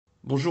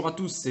Bonjour à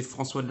tous, c'est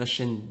François de la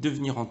chaîne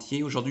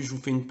DevenirRentier. Aujourd'hui, je vous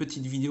fais une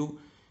petite vidéo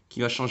qui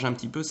va changer un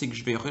petit peu. C'est que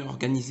je vais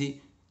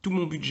réorganiser tout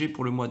mon budget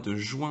pour le mois de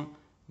juin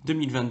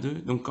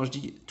 2022. Donc quand je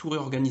dis tout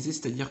réorganiser,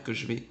 c'est-à-dire que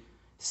je vais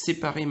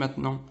séparer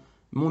maintenant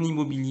mon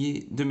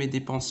immobilier de mes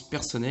dépenses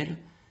personnelles.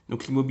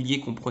 Donc l'immobilier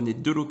comprenait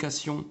 2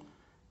 locations,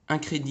 un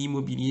crédit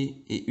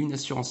immobilier et une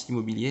assurance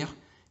immobilière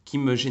qui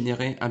me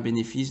générait un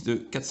bénéfice de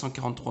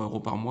 443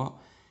 € par mois,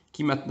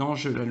 qui maintenant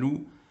je la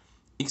loue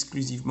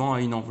exclusivement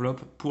à une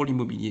enveloppe pour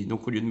l'immobilier.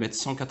 Donc au lieu de mettre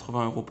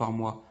 180 € par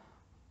mois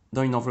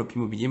dans une enveloppe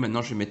immobilier,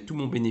 maintenant je vais mettre tout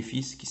mon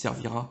bénéfice qui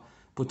servira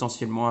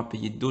potentiellement à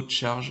payer d'autres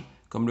charges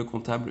comme le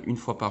comptable une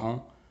fois par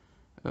an,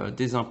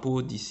 des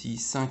impôts d'ici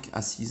 5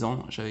 à 6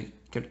 ans, j'avais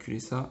calculé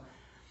ça,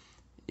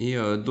 et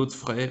d'autres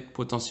frais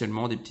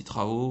potentiellement, des petits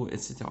travaux,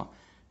 etc.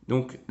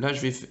 Donc là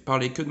je vais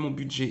parler que de mon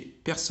budget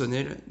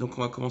personnel. Donc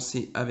on va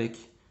commencer avec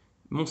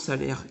mon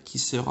salaire qui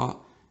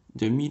sera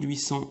de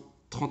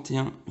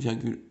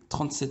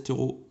 1831,37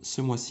 €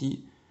 ce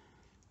mois-ci.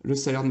 Le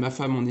salaire de ma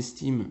femme, on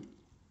estime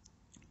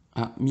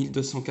à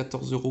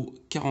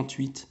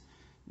 1214,48 €.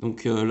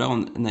 Donc là,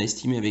 on a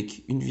estimé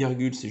avec une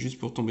virgule, c'est juste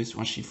pour tomber sur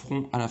un chiffre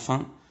rond à la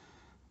fin.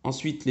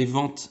 Ensuite, les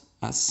ventes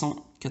à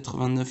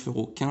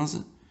 189,15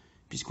 €,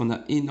 puisqu'on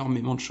a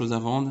énormément de choses à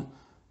vendre.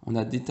 On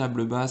a des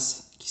tables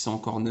basses qui sont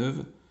encore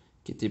neuves,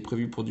 qui étaient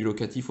prévues pour du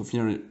locatif. Au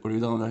final, au lieu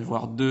d'en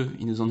avoir 2,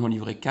 ils nous en ont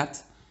livré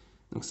 4.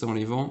 Donc ça, on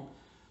les vend.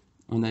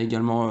 On a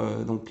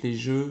également donc les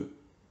jeux,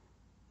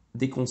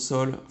 des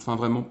consoles, enfin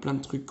vraiment plein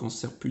de trucs qu'on ne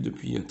sert plus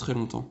depuis très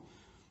longtemps.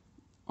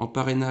 En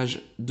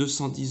parrainage,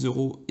 210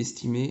 €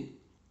 estimés.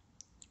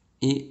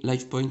 Et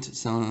LifePoint,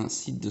 c'est un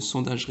site de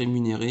sondage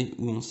rémunéré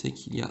où on sait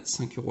qu'il y a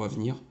 5 € à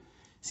venir.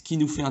 Ce qui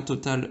nous fait un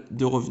total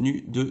de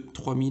revenus de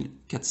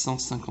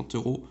 3450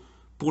 €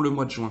 pour le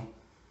mois de juin.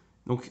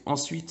 Donc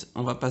ensuite,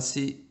 on va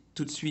passer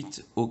tout de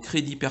suite au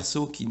crédit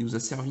perso qui nous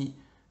a servi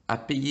à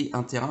payer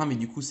un terrain, mais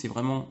du coup c'est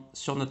vraiment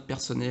sur notre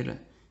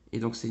personnel et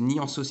donc c'est ni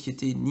en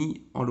société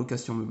ni en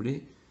location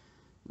meublée.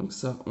 Donc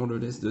ça on le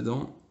laisse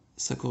dedans,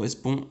 ça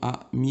correspond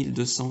à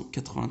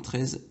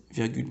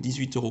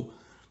 1293,18 €.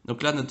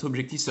 Donc là notre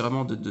objectif c'est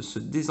vraiment de se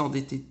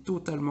désendetter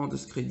totalement de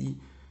ce crédit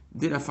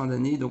dès la fin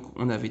d'année. Donc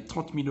on avait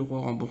 30 000 €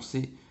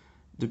 remboursés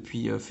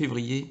depuis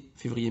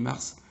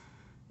février-mars,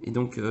 et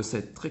donc ça va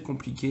être très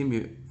compliqué,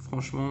 mais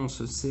franchement on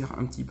se serre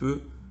un petit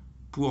peu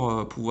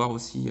pour pouvoir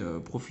aussi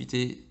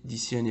profiter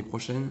d'ici l'année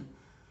prochaine.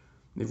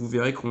 Mais vous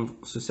verrez qu'on ne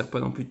se sert pas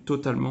non plus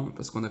totalement,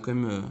 parce qu'on a quand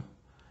même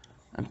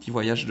un petit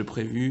voyage de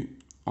prévu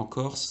en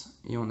Corse,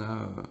 et on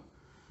a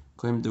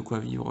quand même de quoi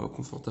vivre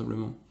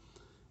confortablement.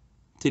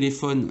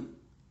 Téléphone,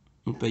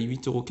 on paye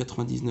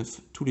 8,99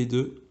 € tous les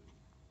deux.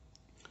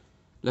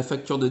 La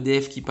facture de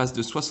DF qui passe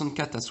de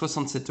 64 à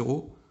 67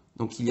 €.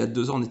 Donc il y a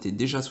 2 ans, on était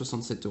déjà à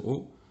 67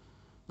 €.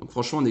 Donc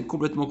franchement, on est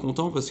complètement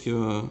content parce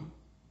que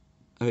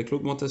avec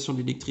l'augmentation de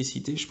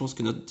l'électricité, je pense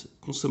que notre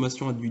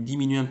consommation a dû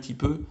diminuer un petit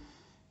peu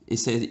et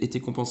ça a été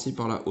compensé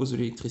par la hausse de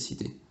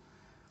l'électricité.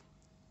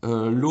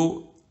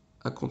 L'eau,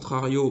 à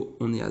contrario,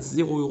 on est à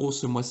 0 €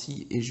 ce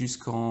mois-ci et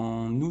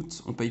jusqu'en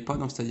août, on ne paye pas.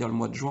 Donc c'est-à-dire le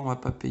mois de juin, on ne va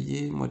pas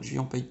payer, le mois de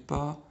juillet, on ne paye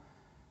pas.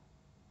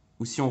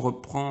 Ou si on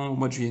reprend au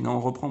mois de juillet, non, on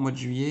reprend au mois de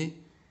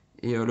juillet.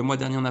 Et le mois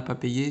dernier, on n'a pas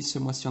payé, ce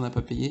mois-ci, on n'a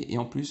pas payé. Et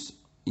en plus,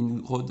 ils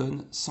nous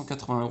redonnent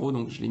 180 €,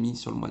 donc je l'ai mis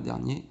sur le mois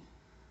dernier.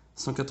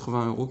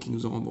 180 € qu'ils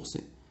nous ont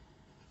remboursé.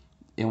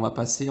 Et on va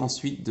passer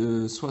ensuite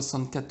de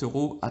 64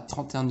 € à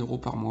 31 €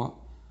 par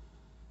mois.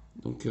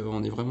 Donc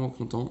on est vraiment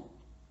content.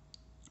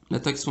 La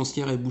taxe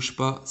foncière, elle ne bouge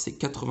pas, c'est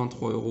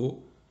 83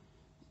 €.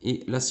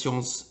 Et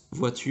l'assurance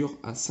voiture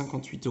à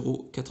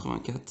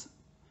 58,84 €.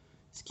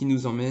 Ce qui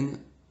nous emmène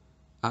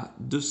à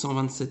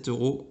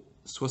 227,71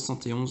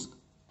 €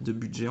 de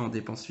budget en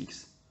dépenses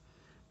fixes.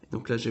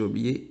 Donc là, j'ai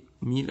oublié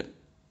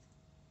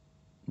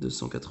 1293,18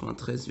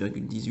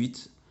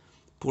 €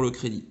 pour le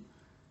crédit.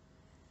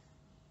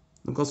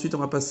 Donc ensuite, on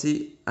va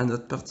passer à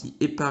notre partie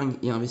épargne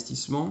et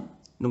investissement.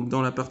 Donc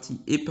dans la partie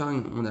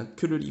épargne, on n'a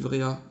que le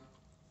livret A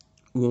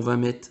où on va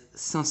mettre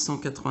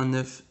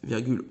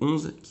 589,11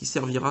 € qui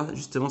servira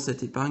justement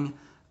cette épargne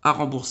à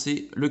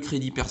rembourser le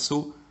crédit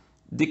perso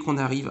dès qu'on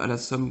arrive à la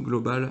somme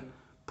globale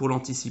pour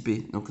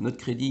l'anticiper. Donc notre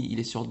crédit, il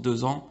est sur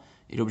 2 ans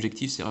et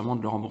l'objectif, c'est vraiment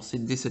de le rembourser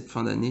dès cette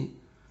fin d'année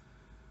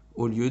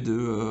au lieu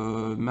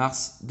de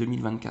mars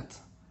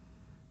 2024.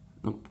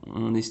 Donc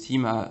on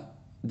estime à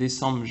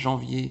décembre,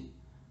 janvier,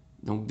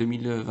 donc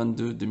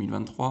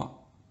 2022-2023,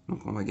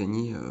 donc on va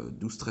gagner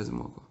 12-13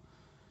 mois, quoi.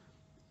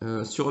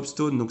 Sur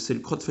Upstone, donc c'est le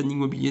crowdfunding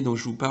immobilier dont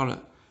je vous parle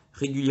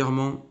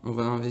régulièrement. On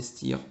va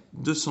investir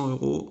 200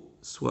 €,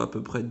 soit à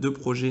peu près 2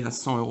 projets à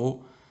 100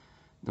 €.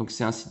 Donc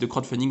c'est un site de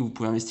crowdfunding où vous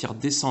pouvez investir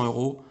dès 100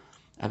 €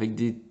 avec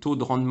des taux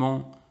de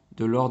rendement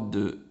de l'ordre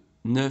de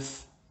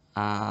 9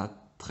 à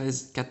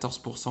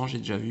 13-14%, j'ai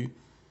déjà vu.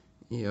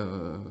 Et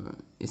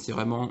c'est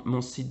vraiment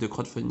mon site de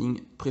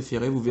crowdfunding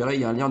préféré. Vous verrez,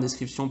 il y a un lien en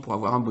description pour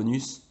avoir un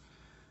bonus.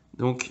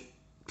 Donc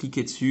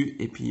cliquez dessus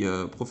et puis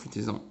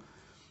profitez-en.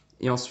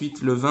 Et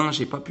ensuite, le vin,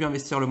 j'ai pas pu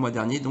investir le mois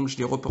dernier, donc je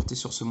l'ai reporté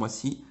sur ce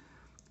mois-ci.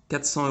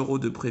 400 €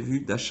 de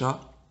prévu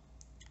d'achat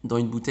dans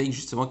une bouteille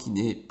justement qui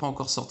n'est pas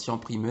encore sortie en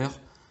primeur.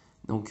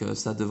 Donc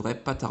ça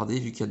devrait pas tarder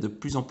vu qu'il y a de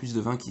plus en plus de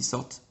vins qui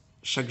sortent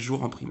chaque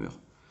jour en primeur.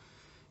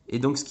 Et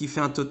donc ce qui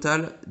fait un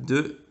total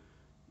de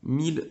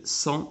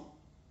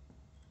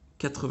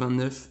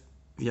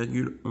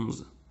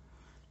 1189,11.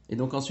 Et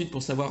donc ensuite,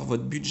 pour savoir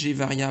votre budget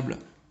variable,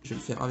 je vais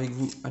le faire avec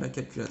vous à la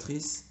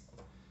calculatrice.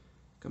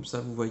 Comme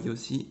ça, vous voyez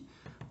aussi.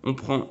 On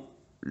prend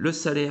le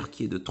salaire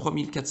qui est de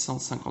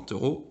 3450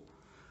 euros.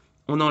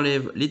 On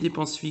enlève les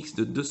dépenses fixes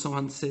de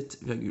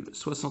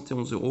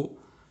 227,71 euros.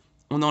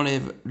 On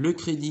enlève le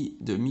crédit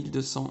de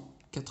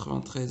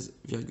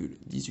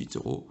 1293,18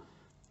 euros.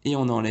 Et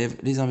on enlève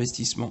les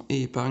investissements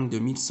et épargne de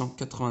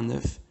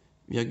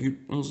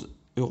 1189,11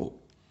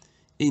 euros.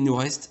 Et il nous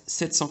reste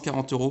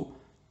 740 euros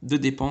de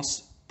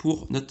dépenses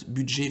pour notre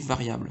budget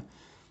variable.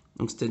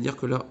 Donc c'est-à-dire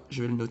que là,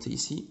 je vais le noter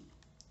ici.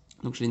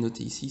 Donc je l'ai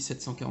noté ici,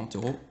 740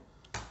 euros.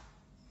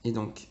 Et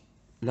donc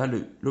là,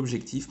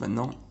 l'objectif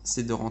maintenant,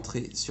 c'est de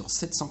rentrer sur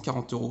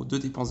 740 euros de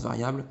dépenses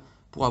variables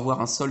pour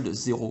avoir un solde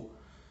zéro.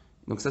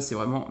 Donc ça, c'est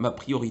vraiment ma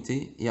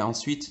priorité. Et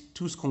ensuite,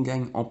 tout ce qu'on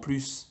gagne en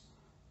plus,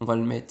 on va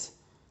le mettre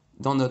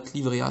dans notre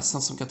livret A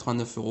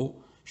 589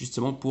 euros,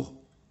 justement pour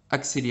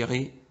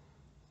accélérer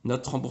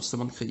notre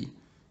remboursement de crédit.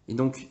 Et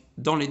donc,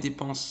 dans les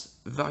dépenses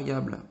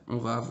variables, on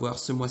va avoir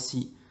ce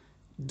mois-ci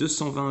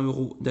 220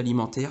 euros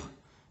d'alimentaire.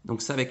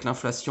 Donc ça, avec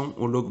l'inflation,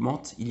 on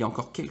l'augmente. Il y a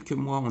encore quelques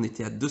mois, on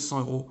était à 200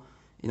 euros.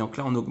 Et donc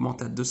là, on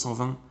augmente à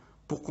 220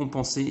 pour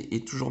compenser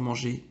et toujours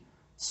manger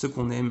ce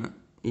qu'on aime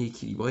et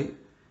équilibrer.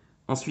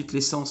 Ensuite,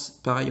 l'essence,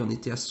 pareil, on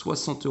était à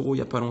 60 euros il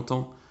n'y a pas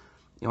longtemps.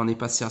 Et on est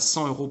passé à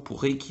 100 euros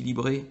pour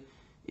rééquilibrer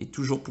et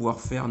toujours pouvoir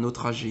faire nos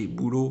trajets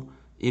boulot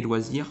et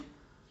loisirs.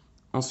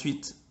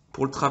 Ensuite,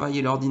 pour le travail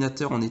et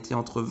l'ordinateur, on était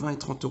entre 20 et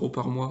 30 euros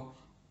par mois.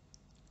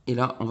 Et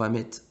là, on va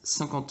mettre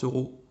 50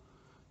 euros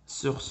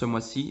sur ce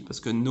mois-ci parce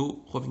que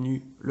nos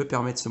revenus le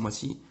permettent ce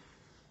mois-ci.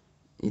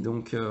 Et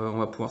donc, on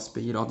va pouvoir se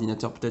payer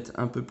l'ordinateur peut-être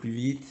un peu plus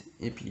vite.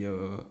 Et puis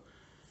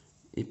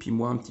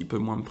moi, un petit peu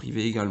moins me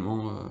priver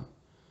également.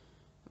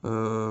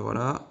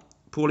 Voilà.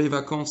 Pour les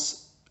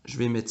vacances, je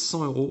vais mettre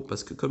 100 euros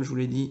parce que comme je vous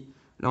l'ai dit,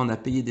 là, on a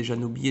payé déjà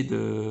nos billets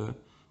de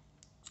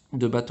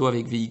bateau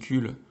avec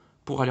véhicule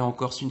pour aller en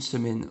Corse une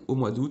semaine au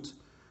mois d'août.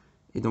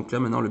 Et donc là,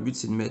 maintenant, le but,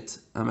 c'est de mettre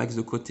un max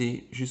de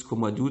côté jusqu'au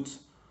mois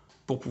d'août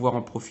pour pouvoir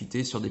en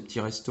profiter sur des petits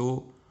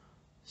restos,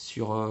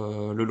 sur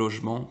le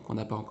logement qu'on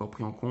n'a pas encore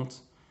pris en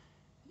compte.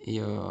 Et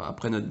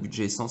après, notre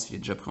budget essence, il est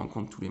déjà pris en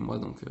compte tous les mois,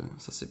 donc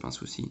ça, c'est pas un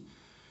souci.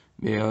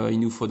 Mais il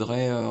nous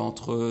faudrait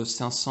entre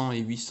 500 et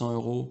 800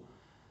 euros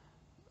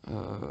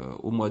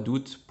au mois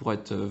d'août pour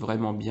être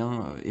vraiment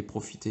bien et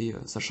profiter,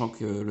 sachant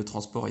que le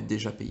transport est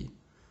déjà payé.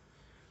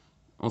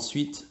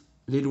 Ensuite,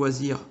 les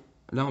loisirs,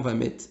 là on va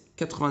mettre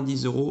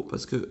 90 euros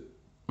parce que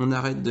on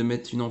arrête de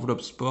mettre une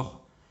enveloppe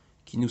sport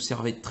qui nous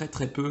servait très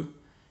très peu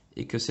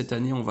et que cette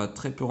année on va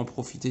très peu en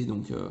profiter.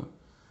 Donc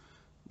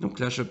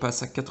là je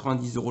passe à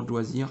 90 euros de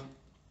loisirs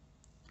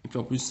et puis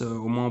en plus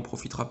au moins on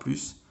profitera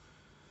plus.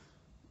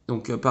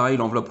 Donc pareil,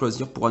 l'enveloppe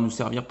loisirs pourra nous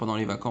servir pendant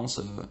les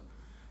vacances,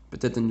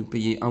 peut-être à nous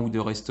payer un ou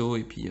deux restos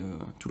et puis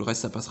tout le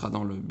reste ça passera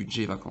dans le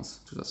budget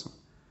vacances de toute façon.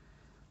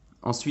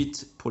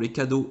 Ensuite, pour les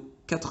cadeaux,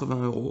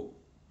 80 euros.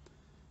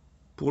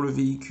 Pour le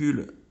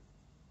véhicule,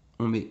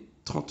 on met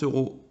 30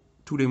 euros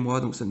tous les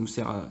mois, donc ça nous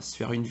sert à se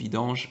faire une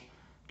vidange,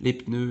 les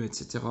pneus,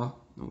 etc.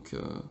 Donc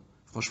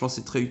franchement,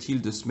 c'est très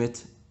utile de se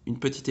mettre une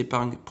petite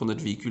épargne pour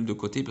notre véhicule de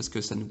côté parce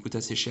que ça nous coûte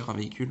assez cher un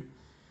véhicule.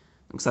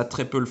 Donc ça,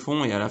 très peu le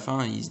font et à la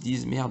fin, ils se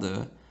disent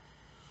merde,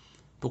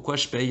 pourquoi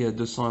je paye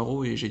 200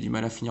 euros et j'ai du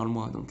mal à finir le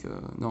mois. Donc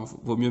non,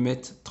 vaut mieux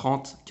mettre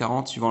 30,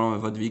 40 suivant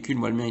votre véhicule.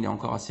 Moi, le mien, il est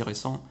encore assez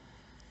récent.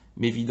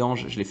 Mes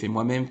vidanges, je les fais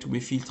moi-même, tous mes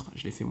filtres,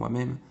 je les fais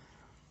moi-même.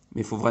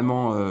 Mais il faut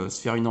vraiment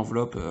se faire une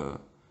enveloppe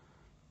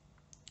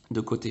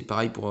de côté.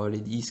 Pareil pour les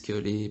disques,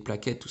 les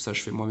plaquettes, tout ça,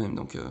 je fais moi-même.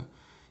 Donc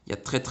il y a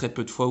très très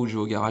peu de fois où je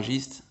vais au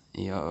garagiste.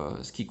 Et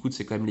ce qui coûte,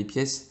 c'est quand même les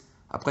pièces.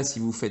 Après, si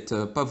vous ne faites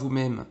pas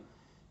vous-même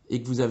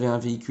et que vous avez un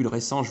véhicule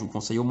récent, je vous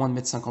conseille au moins de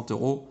mettre 50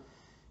 euros.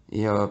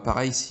 Et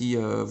pareil, si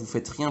vous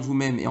faites rien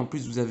vous-même et en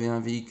plus vous avez un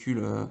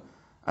véhicule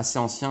assez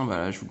ancien,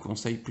 bah, je vous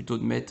conseille plutôt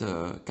de mettre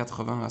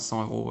 80 à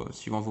 100 euros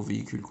suivant vos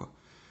véhicules, quoi.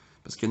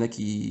 Parce qu'il y en a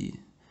qui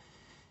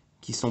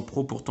sont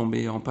pros pour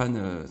tomber en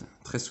panne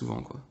très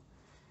souvent, quoi.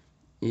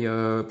 Et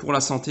pour la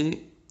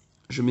santé,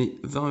 je mets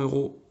 20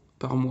 euros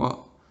par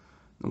mois.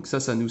 Donc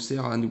ça nous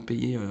sert à nous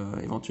payer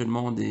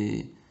éventuellement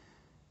des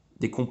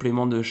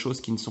compléments de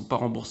choses qui ne sont pas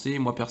remboursées.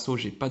 Moi perso,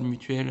 j'ai pas de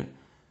mutuelle.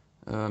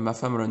 Ma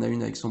femme, elle en a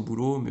une avec son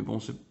boulot, mais bon,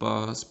 c'est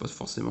pas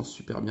forcément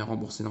super bien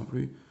remboursé non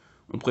plus.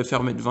 On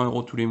préfère mettre 20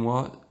 euros tous les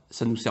mois.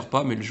 Ça nous sert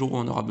pas, mais le jour où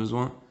on aura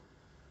besoin,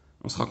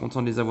 on sera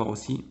content de les avoir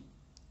aussi.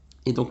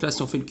 Et donc là,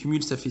 si on fait le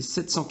cumul, ça fait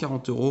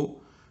 740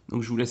 euros.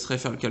 Donc je vous laisserai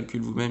faire le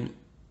calcul vous-même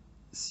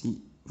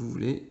si vous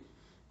voulez.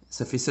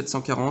 Ça fait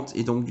 740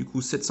 et donc du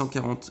coup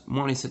 740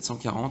 moins les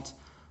 740,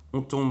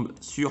 on tombe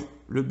sur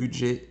le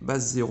budget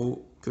base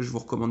 0 que je vous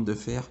recommande de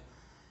faire.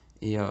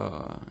 Et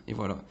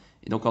voilà.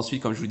 Et donc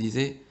ensuite, comme je vous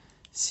disais,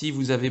 si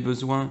vous avez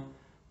besoin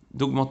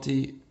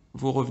d'augmenter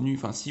vos revenus,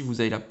 enfin si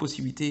vous avez la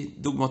possibilité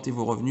d'augmenter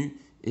vos revenus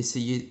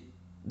essayez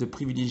de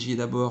privilégier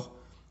d'abord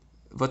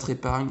votre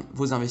épargne,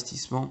 vos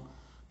investissements,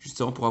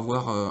 justement pour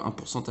avoir un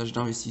pourcentage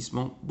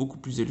d'investissement beaucoup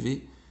plus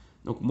élevé.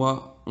 Donc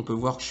moi, on peut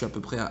voir que je suis à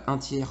peu près à un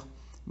tiers,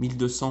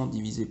 1200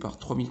 divisé par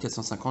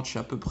 3450, je suis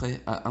à peu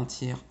près à un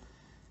tiers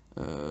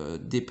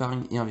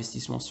d'épargne et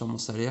investissement sur mon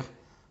salaire.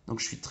 Donc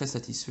je suis très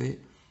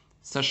satisfait,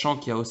 sachant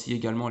qu'il y a aussi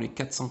également les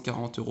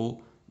 440 €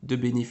 de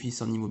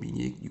bénéfices en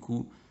immobilier. Du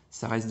coup,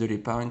 ça reste de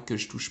l'épargne que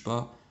je ne touche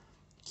pas,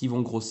 qui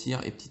vont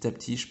grossir, et petit à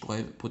petit, je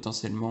pourrais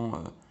potentiellement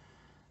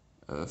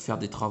faire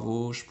des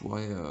travaux, je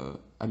pourrais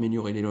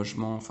améliorer les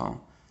logements. Enfin,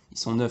 ils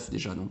sont neufs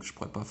déjà, donc je ne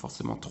pourrais pas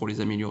forcément trop les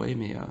améliorer,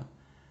 mais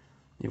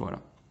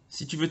voilà.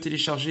 Si tu veux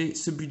télécharger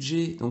ce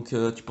budget, donc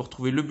tu peux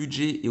retrouver le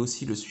budget et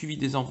aussi le suivi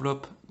des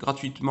enveloppes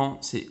gratuitement.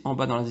 C'est en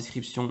bas dans la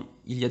description,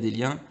 il y a des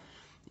liens.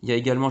 Il y a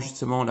également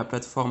justement la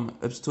plateforme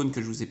Upstone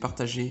que je vous ai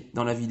partagée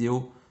dans la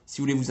vidéo. Si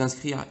vous voulez vous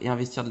inscrire et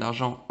investir de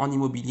l'argent en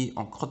immobilier,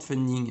 en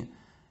crowdfunding,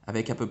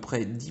 avec à peu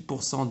près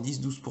 10%,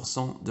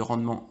 10-12% de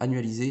rendement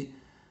annualisé.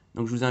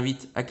 Donc je vous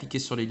invite à cliquer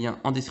sur les liens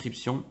en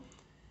description.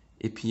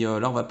 Et puis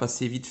là, on va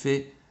passer vite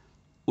fait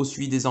au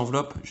suivi des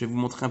enveloppes. Je vais vous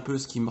montrer un peu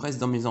ce qui me reste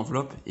dans mes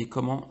enveloppes et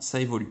comment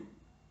ça évolue.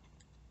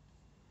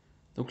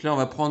 Donc là, on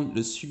va prendre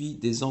le suivi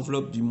des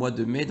enveloppes du mois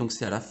de mai. Donc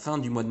c'est à la fin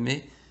du mois de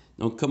mai.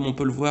 Donc comme on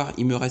peut le voir,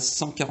 il me reste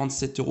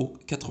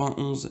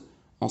 147,91 €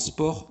 en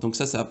sport. Donc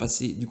ça va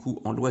passer du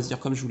coup en loisirs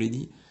comme je vous l'ai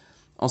dit.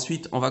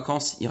 Ensuite, en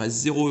vacances, il reste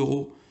 0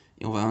 €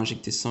 et on va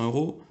injecter 100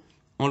 €.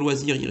 En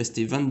loisirs, il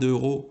restait 22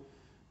 €.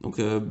 Donc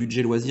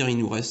budget loisirs, il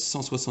nous reste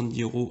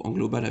 170 € en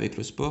global avec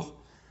le sport.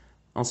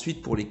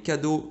 Ensuite, pour les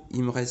cadeaux,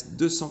 il me reste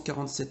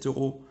 247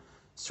 €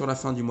 sur la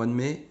fin du mois de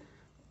mai.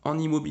 En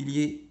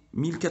immobilier,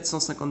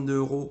 1452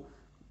 €.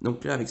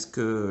 Donc là, avec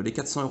les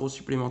 400 €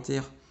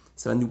 supplémentaires,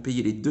 ça va nous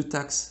payer les 2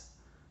 taxes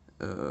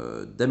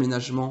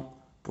d'aménagement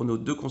pour nos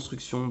 2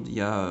 constructions d'il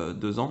y a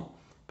 2 ans.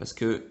 Parce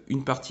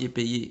qu'une partie est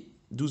payée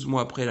 12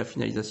 mois après la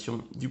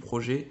finalisation du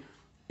projet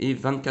et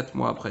 24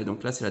 mois après.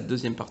 Donc là, c'est la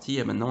deuxième partie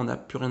et maintenant, on n'a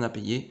plus rien à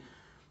payer.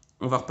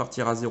 On va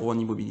repartir à zéro en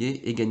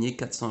immobilier et gagner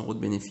 400 € de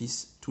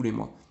bénéfices tous les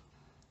mois.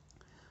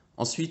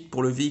 Ensuite,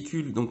 pour le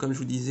véhicule, donc comme je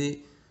vous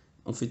disais,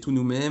 on fait tout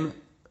nous-mêmes.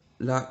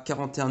 Là,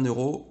 41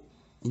 €,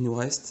 il nous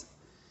reste.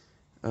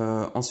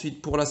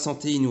 Ensuite, pour la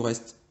santé, il nous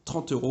reste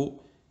 30 €.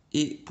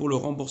 Et pour le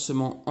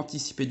remboursement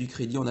anticipé du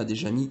crédit, on a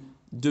déjà mis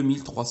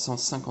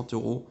 2350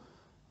 €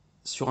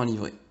 sur un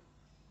livret.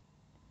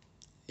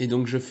 Et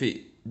donc, je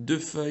fais 2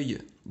 feuilles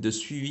de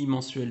suivi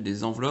mensuel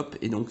des enveloppes.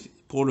 Et donc,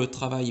 pour le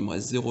travail, il me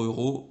reste 0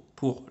 €.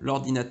 Pour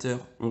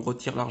l'ordinateur, on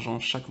retire l'argent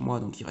chaque mois,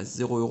 donc il reste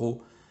 0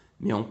 €.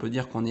 Mais on peut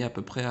dire qu'on est à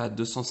peu près à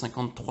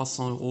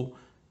 250-300 €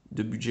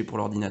 de budget pour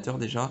l'ordinateur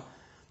déjà.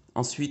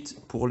 Ensuite,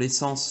 pour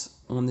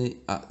l'essence, on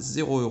est à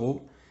 0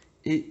 €.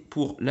 Et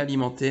pour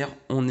l'alimentaire,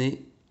 on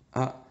est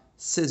à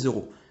 16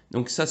 €.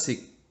 Donc ça,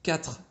 c'est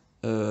 4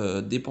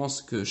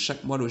 dépenses que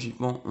chaque mois,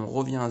 logiquement, on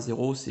revient à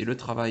zéro. C'est le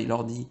travail,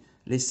 l'ordi,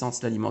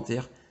 l'essence,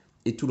 l'alimentaire.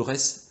 Et tout le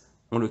reste,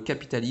 on le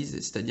capitalise.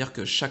 C'est-à-dire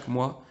que chaque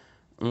mois,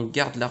 on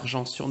garde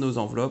l'argent sur nos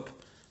enveloppes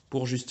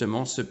pour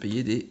justement se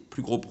payer des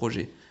plus gros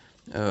projets.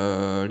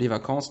 Les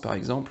vacances, par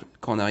exemple,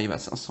 quand on arrive à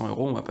 500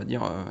 €, on va pas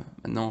dire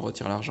maintenant on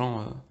retire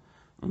l'argent,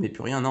 on met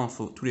plus rien. Non, il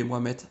faut tous les mois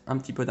mettre un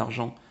petit peu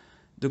d'argent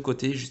de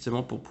côté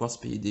justement pour pouvoir se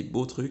payer des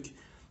beaux trucs,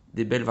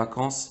 des belles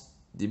vacances,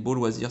 des beaux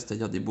loisirs,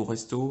 c'est-à-dire des beaux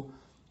restos,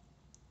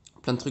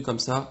 plein de trucs comme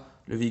ça.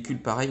 Le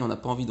véhicule, pareil, on n'a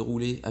pas envie de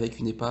rouler avec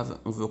une épave,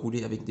 on veut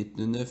rouler avec des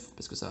pneus neufs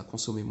parce que ça va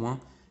consommer moins,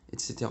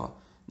 etc.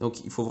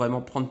 Donc il faut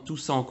vraiment prendre tout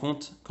ça en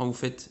compte quand vous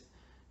faites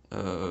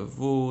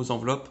vos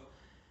enveloppes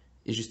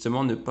et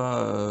justement ne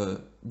pas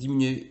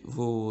diminuer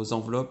vos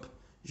enveloppes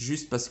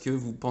juste parce que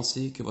vous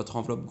pensez que votre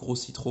enveloppe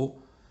grossit trop.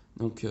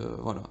 Donc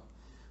voilà.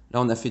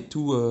 Là, on a fait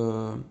tout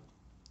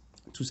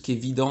ce qui est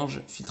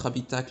vidange, filtre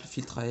habitacle,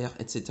 filtre à air,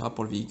 etc.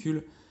 pour le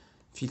véhicule.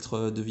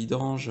 Filtre de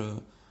vidange,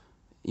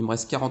 il me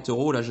reste 40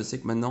 €. Là, je sais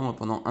que maintenant,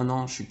 pendant un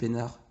an, je suis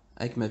peinard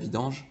avec ma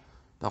vidange.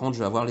 Par contre, je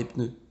vais avoir les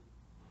pneus.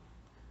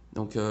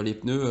 Donc les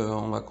pneus,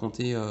 on va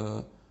compter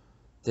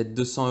peut-être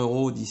 200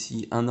 €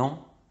 d'ici un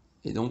an.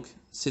 Et donc,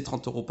 ces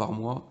 30 € par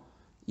mois,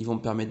 ils vont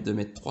me permettre de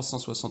mettre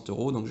 360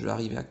 €. Donc, je vais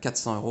arriver à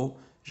 400 €.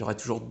 J'aurai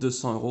toujours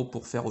 200 €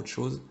 pour faire autre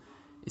chose.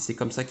 Et c'est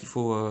comme ça qu'il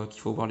faut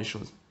voir les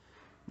choses.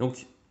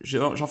 Donc,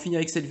 j'en finis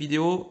avec cette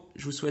vidéo.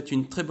 Je vous souhaite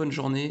une très bonne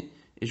journée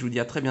et je vous dis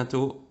à très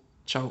bientôt.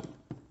 Ciao!